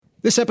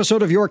This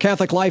episode of Your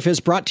Catholic Life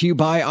is brought to you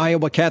by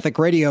Iowa Catholic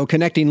Radio,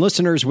 connecting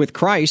listeners with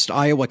Christ,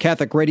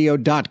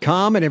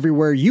 iowacatholicradio.com, and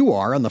everywhere you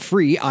are on the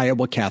free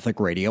Iowa Catholic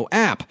Radio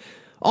app.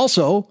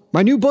 Also,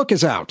 my new book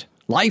is out,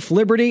 Life,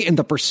 Liberty, and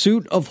the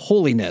Pursuit of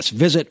Holiness.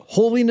 Visit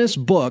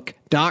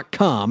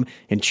holinessbook.com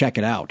and check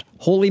it out,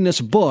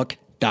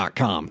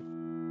 holinessbook.com.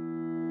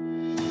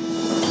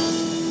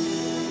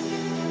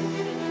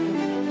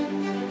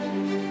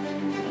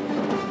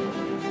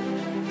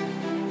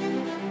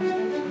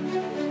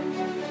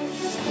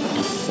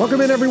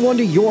 Welcome in, everyone,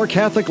 to Your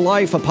Catholic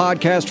Life, a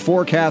podcast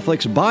for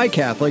Catholics by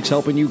Catholics,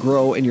 helping you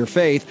grow in your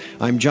faith.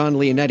 I'm Jon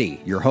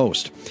Leonetti, your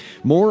host.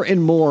 More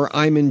and more,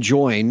 I'm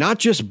enjoying not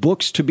just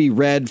books to be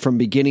read from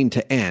beginning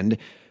to end,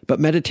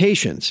 but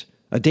meditations,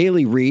 a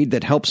daily read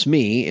that helps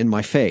me in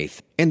my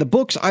faith. And the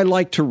books I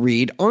like to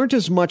read aren't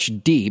as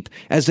much deep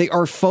as they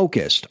are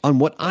focused on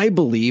what I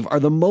believe are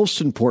the most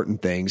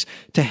important things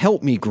to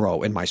help me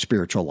grow in my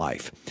spiritual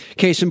life.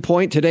 Case in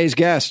point, today's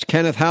guest,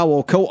 Kenneth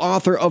Howell,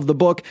 co-author of the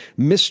book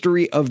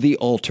Mystery of the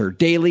Altar,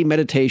 Daily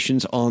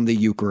Meditations on the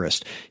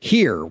Eucharist.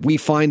 Here, we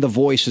find the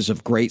voices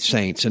of great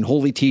saints and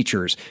holy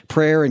teachers,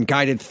 prayer and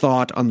guided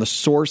thought on the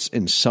source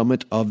and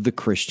summit of the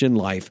Christian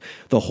life,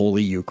 the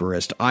Holy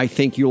Eucharist. I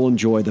think you'll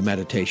enjoy the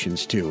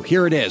meditations too.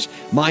 Here it is,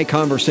 my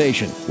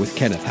conversation with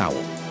Kenneth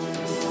Howell.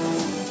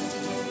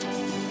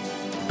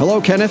 Hello,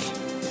 Kenneth.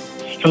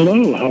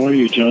 Hello, how are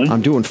you, John?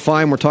 I'm doing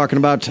fine. We're talking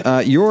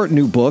about your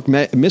new book,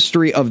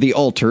 Mystery of the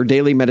Altar,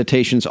 Daily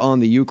Meditations on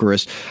the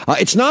Eucharist.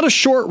 It's not a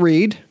short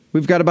read.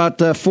 We've got about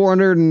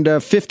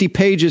 450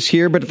 pages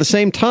here, but at the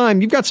same time,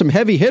 you've got some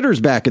heavy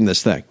hitters back in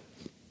this thing.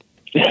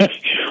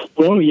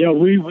 Well, yeah,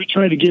 we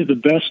try to give the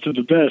best of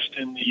the best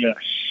in the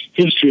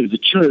history of the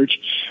Church.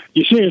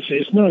 You say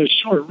it's not a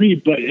short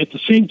read, but at the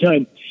same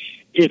time,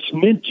 it's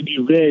meant to be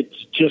read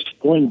just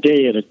one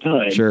day at a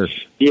time. Sure.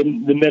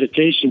 The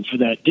meditation for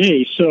that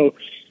day. So,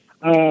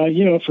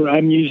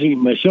 I'm using it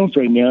myself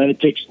right now, and it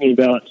takes me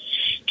about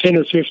 10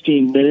 or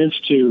 15 minutes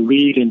to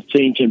read and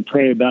think and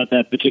pray about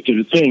that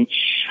particular thing.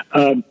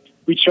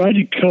 We try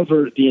to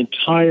cover the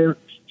entire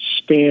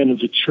span of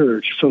the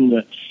Church from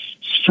the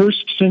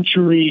first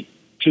century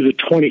to the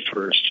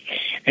 21st.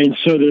 And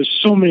so there's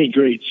so many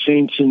great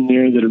saints in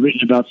there that are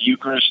written about the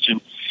Eucharist, and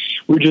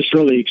we're just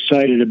really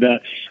excited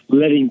about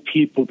letting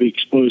people be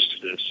exposed to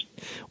this.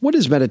 What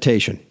is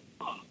meditation?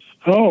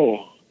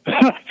 Oh,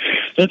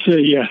 that's not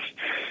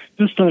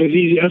an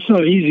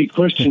easy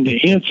question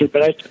to answer,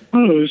 but I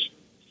suppose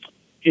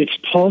it's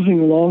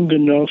pausing long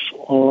enough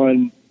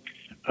on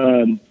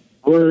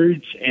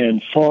words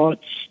and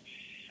thoughts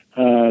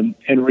and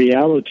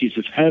realities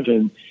of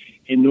heaven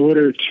in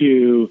order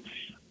to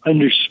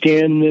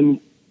understand them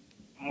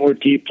more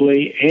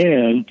deeply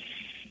and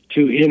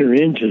to enter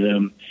into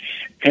them.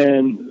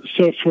 And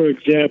so, for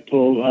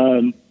example,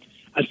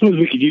 I suppose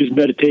we could use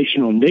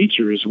meditation on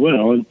nature as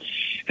well, and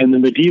the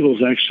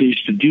medievals actually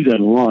used to do that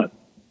a lot.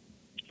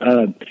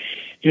 When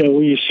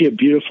you see a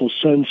beautiful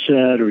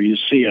sunset, or you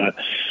see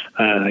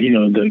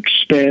the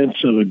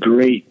expanse of a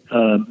great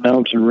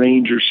mountain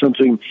range or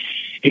something,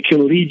 it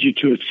can lead you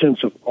to a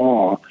sense of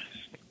awe.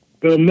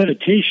 But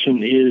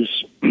meditation is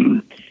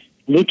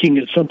looking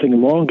at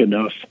something long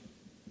enough,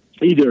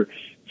 either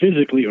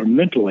physically or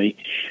mentally,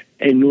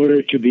 in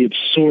order to be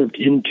absorbed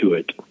into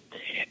it.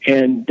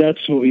 And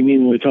that's what we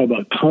mean when we talk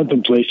about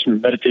contemplation or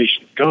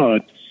meditation of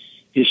God,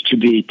 is to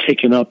be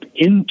taken up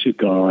into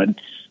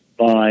God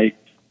by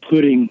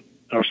putting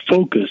our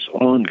focus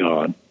on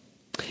God.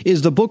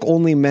 Is the book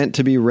only meant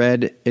to be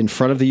read in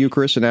front of the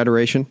Eucharist in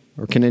adoration,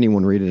 or can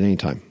anyone read it at any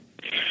time?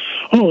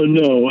 Oh,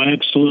 no,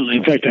 absolutely.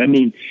 In fact,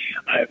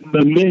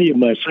 many of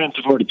my friends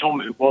have already told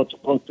me who bought the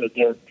book that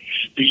they're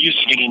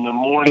using it in the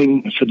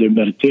morning for their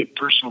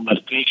personal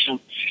meditation.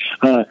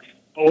 But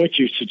what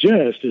you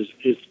suggest is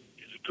a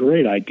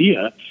great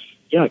idea.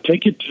 Yeah,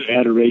 take it to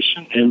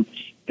adoration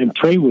and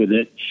pray with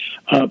it.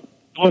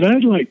 What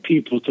I'd like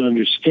people to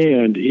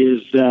understand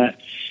is that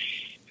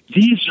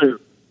these are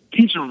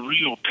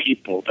real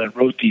people that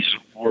wrote these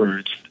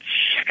words,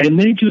 and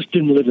they just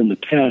didn't live in the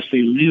past.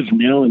 They live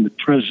now in the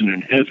present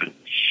in heaven.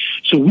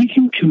 So we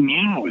can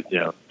commune with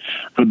them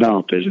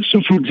about this.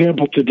 So, for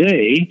example,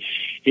 today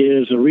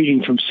is a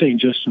reading from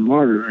St. Justin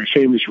Martyr, a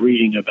famous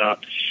reading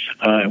about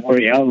where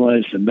he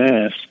outlines the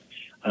Mass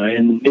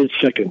in the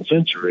mid-2nd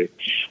century.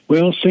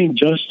 Well, St.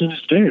 Justin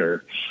is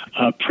there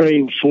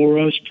praying for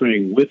us,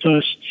 praying with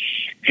us.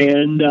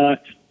 And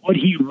what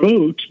he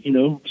wrote,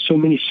 so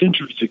many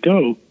centuries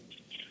ago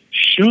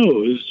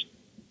shows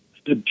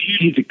the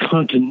beauty, the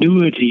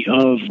continuity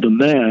of the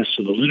Mass,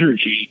 of the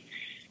liturgy,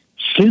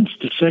 since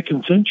the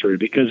 2nd century,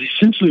 because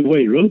essentially what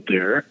he wrote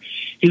there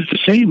is the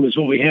same as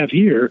what we have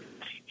here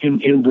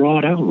in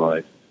broad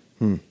outline.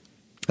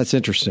 That's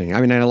interesting.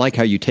 I mean, I like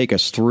how you take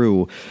us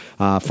through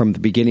from the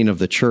beginning of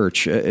the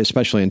Church,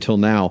 especially until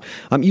now.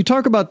 You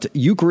talk about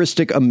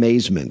Eucharistic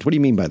amazement. What do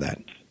you mean by that?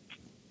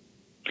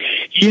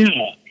 Yeah.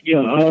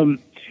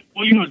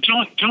 Well,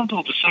 John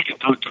Paul II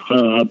talked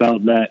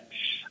about that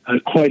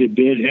quite a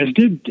bit, as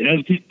did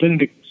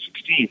Benedict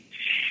XVI.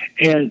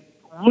 And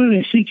what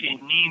I think they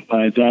mean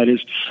by that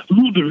is a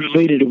little bit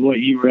related to what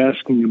you were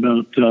asking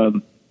about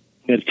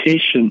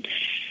meditation.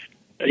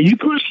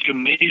 Eucharistic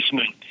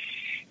amazement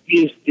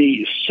is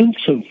the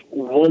sense of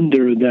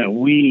wonder that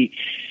we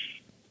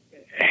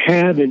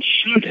have and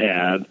should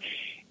have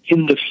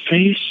in the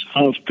face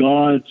of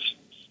God's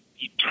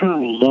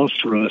eternal love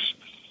for us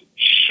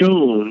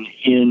shown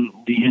in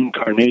the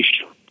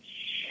incarnation.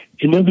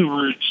 In other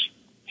words,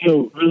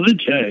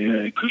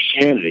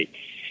 Christianity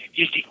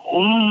is the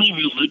only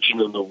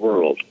religion in the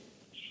world.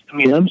 I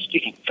mean, I'm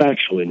speaking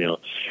factually now.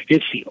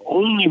 It's the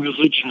only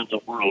religion in the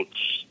world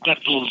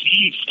that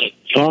believes that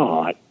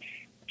God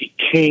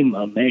became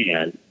a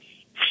man,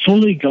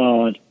 fully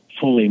God,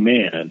 fully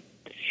man.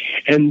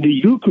 And the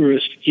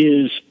Eucharist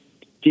is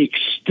the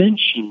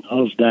extension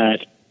of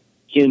that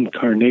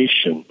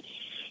incarnation.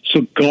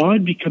 So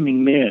God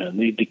becoming man,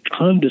 the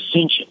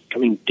condescension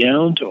coming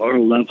down to our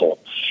level,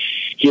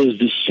 is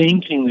the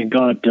same thing that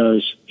God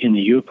does in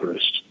the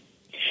Eucharist.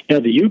 Now,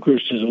 the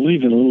Eucharist is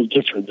even a little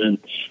different than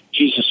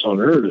Jesus on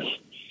earth.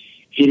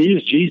 It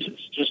is Jesus,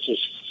 just as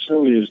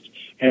certainly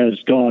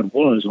as God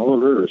was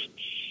on earth.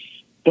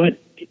 But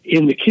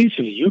in the case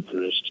of the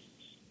Eucharist,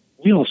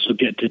 we also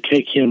get to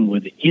take him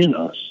within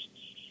us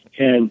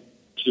and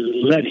to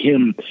let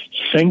him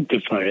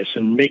sanctify us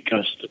and make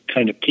us the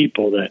kind of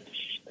people that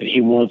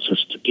he wants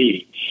us to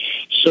be.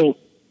 So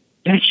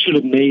that should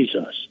amaze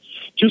us.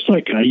 Just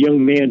like a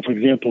young man, for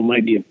example,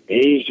 might be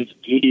amazed at the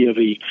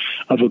beauty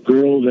of a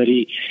girl that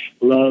he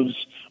loves,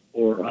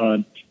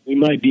 or we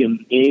might be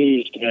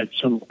amazed at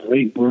some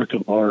great work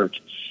of art.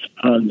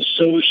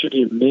 So we should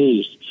be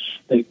amazed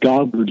that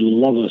God would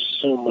love us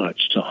so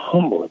much to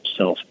humble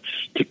himself,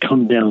 to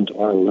come down to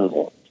our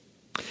level.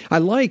 I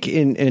like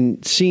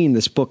in seeing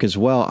this book as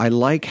well. I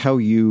like how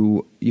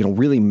you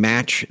really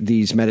match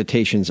these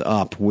meditations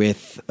up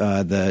with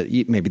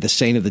maybe the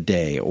saint of the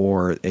day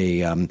or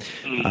a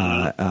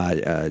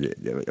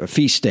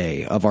feast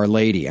day of Our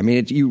Lady. I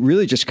mean, you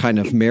really just kind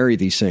of marry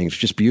these things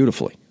just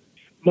beautifully.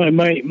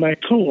 My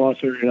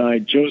co-author and I,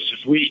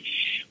 Joseph, we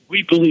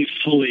believe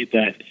fully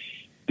that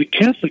the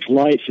Catholic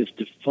life is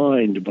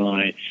defined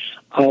by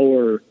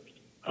our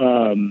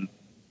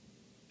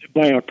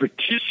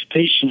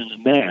participation in the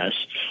Mass,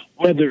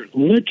 whether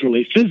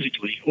literally,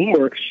 physically,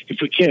 or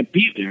if we can't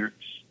be there,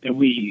 that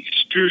we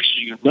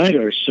spiritually unite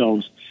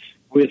ourselves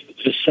with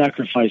the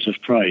sacrifice of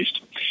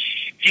Christ.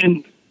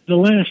 In the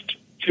last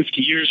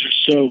 50 years or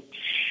so,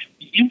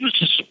 the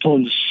emphasis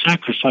upon the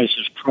sacrifice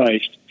of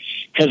Christ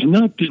has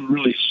not been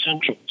really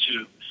central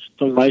to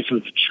the life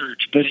of the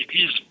Church, but it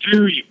is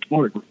very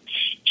important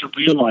to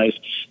realize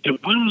that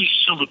when we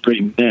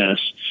celebrate Mass,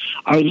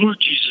 our Lord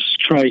Jesus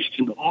Christ,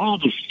 in all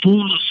the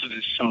fullness of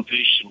his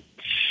salvation,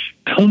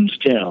 comes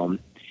down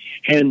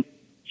and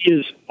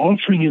is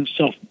offering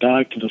himself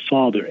back to the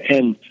Father,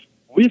 and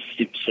with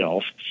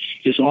himself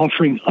is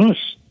offering us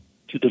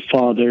to the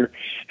Father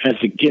as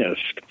a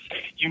gift.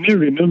 You may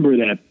remember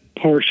that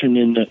portion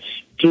in the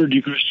Third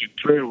Eucharistic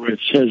Prayer where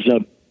it says,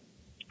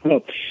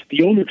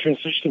 the older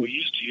translation that we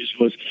used to use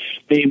was,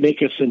 "May you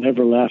make us an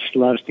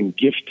everlasting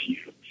gift to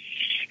you."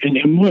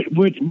 And what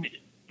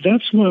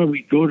that's why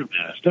we go to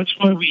Mass. That's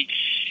why we,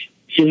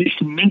 at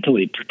least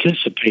mentally,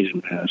 participate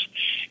in Mass,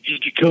 is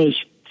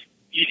because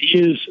it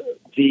is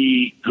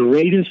the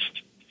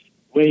greatest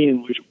way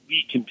in which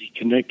we can be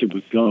connected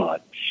with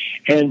God.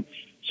 And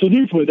so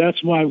therefore,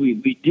 that's why we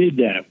did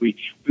that. We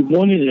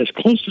wanted, as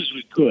close as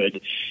we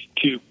could,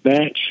 to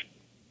match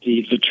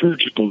the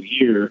liturgical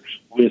year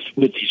with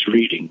these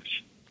readings.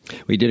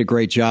 We did a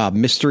great job.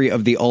 Mystery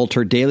of the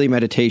Altar, Daily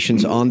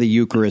Meditations on the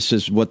Eucharist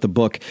is what the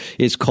book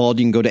is called.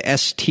 You can go to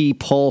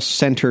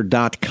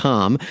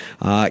stpaulcenter.com.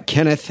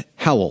 Kenneth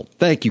Howell.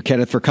 Thank you,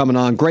 Kenneth, for coming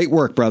on. Great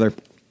work, brother.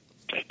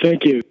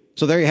 Thank you.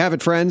 So there you have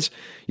it, friends.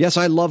 Yes,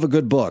 I love a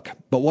good book.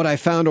 But what I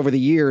found over the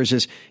years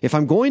is if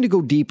I'm going to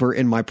go deeper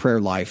in my prayer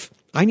life,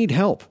 I need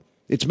help.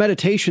 It's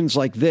meditations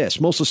like this,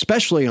 most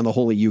especially on the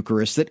Holy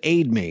Eucharist, that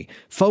aid me,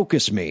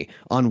 focus me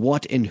on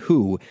what and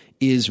who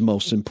is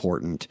most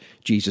important,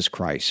 Jesus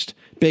Christ.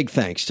 Big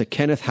thanks to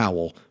Kenneth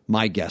Howell,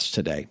 my guest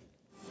today.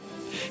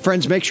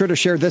 Friends, make sure to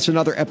share this and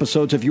other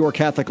episodes of Your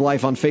Catholic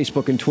Life on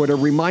Facebook and Twitter,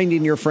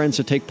 reminding your friends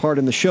to take part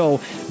in the show.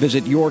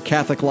 Visit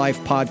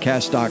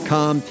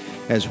yourcatholiclifepodcast.com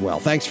as well.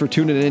 Thanks for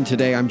tuning in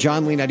today. I'm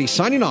Jon Leonetti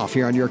signing off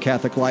here on Your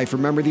Catholic Life.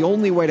 Remember, the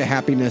only way to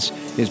happiness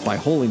is by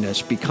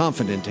holiness. Be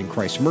confident in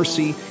Christ's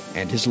mercy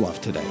and his love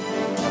today.